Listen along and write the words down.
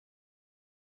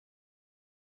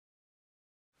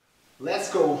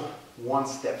Let's go one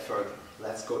step further.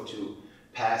 Let's go to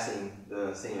passing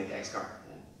the single leg X guard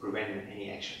and preventing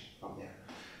any action from there.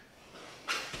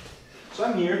 So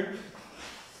I'm here,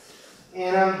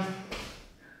 and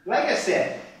like I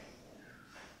said,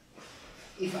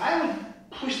 if I would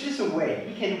push this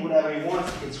away, he can do whatever he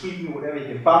wants. He can sweep me, whatever, he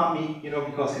can bump me, you know,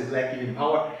 because his leg gives him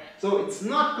power. So it's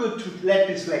not good to let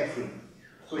this leg free.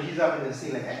 So he's up in the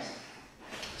single leg X.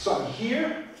 So I'm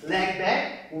here, leg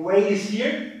back, weight is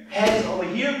here, head is over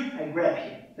here, I grab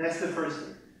here. That's the first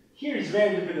thing. Here is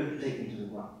very difficult to take me to the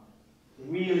ground.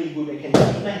 Really good. I can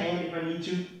use my hand if I need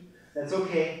to. That's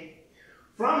okay.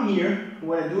 From here,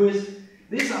 what I do is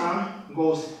this arm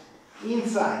goes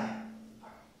inside.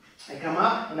 I come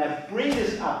up and I bring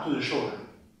this up to the shoulder.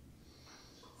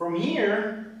 From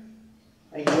here,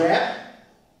 I grab,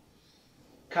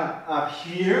 come up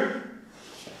here,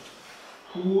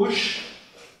 push,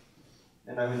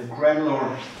 and I'm in the cradle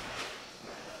or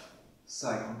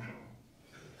side control.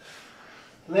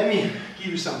 Let me give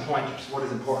you some pointers, what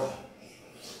is important.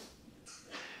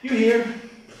 You here,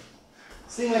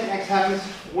 single leg X happens,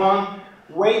 one,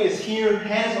 weight is here,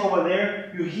 hands over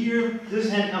there, you here, this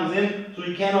hand comes in, so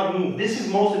you cannot move. This is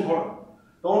most important.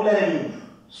 Don't let it move.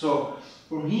 So,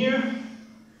 from here,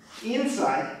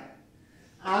 inside,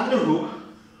 underhook,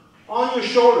 on your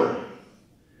shoulder.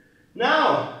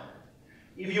 Now,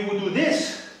 if you would do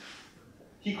this,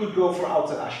 he could go for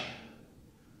outside ashi.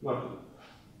 Not good.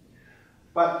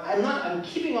 But I'm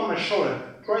keeping on my shoulder,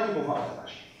 trying to go for outside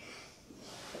ashi.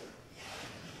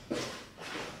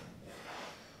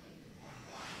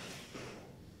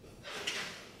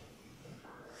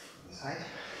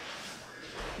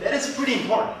 That is pretty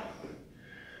important.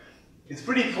 It's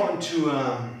pretty important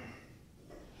to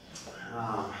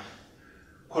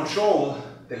control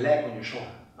the leg on your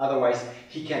shoulder. Otherwise,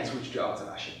 he can't switch to outside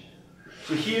ashi.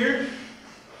 So here,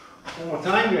 one more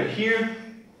time, we're here.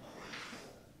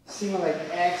 Single leg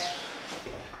X.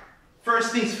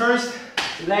 First things first,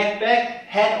 leg back,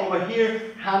 head over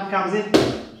here, hand comes in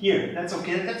here. That's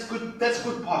okay. That's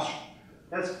good posture.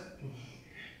 That's,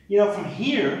 you know, from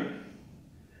here,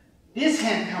 this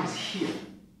hand comes here,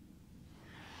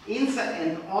 inside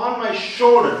and on my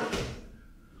shoulder.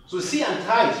 So see, I'm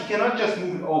tight. You cannot just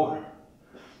move it over.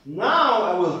 Now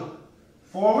I will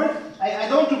forward. I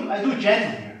do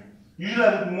gentle here. Usually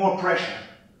I put more pressure.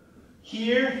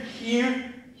 Here,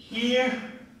 here, here,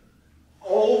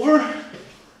 over,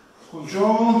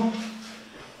 control,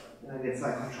 and I get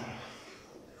side control.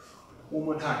 One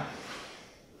more time.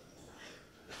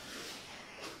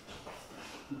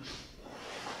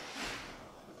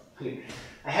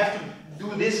 I have to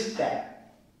do this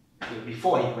step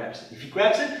before he grabs it. If he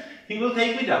grabs it, he will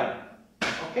take me down.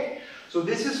 Okay? So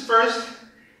this is first,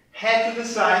 head to the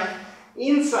side,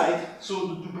 inside,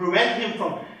 so to prevent him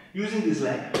from using this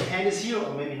leg. The hand is here,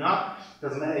 or maybe not.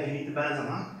 Doesn't matter if you need to balance or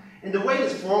not. And the weight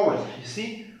is forward, you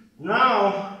see?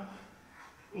 Now,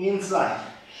 inside,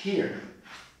 here.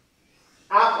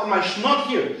 Up on my, not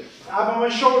here, up on my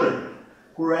shoulder.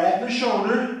 Grab the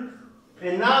shoulder,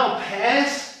 and now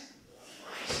pass,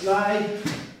 slide,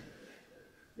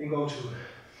 and go to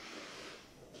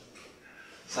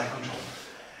side control.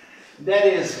 That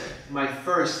is my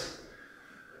first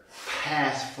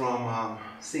pass from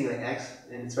single leg X,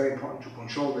 and it's very important to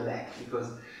control the leg, because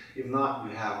if not,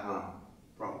 you have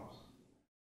problems.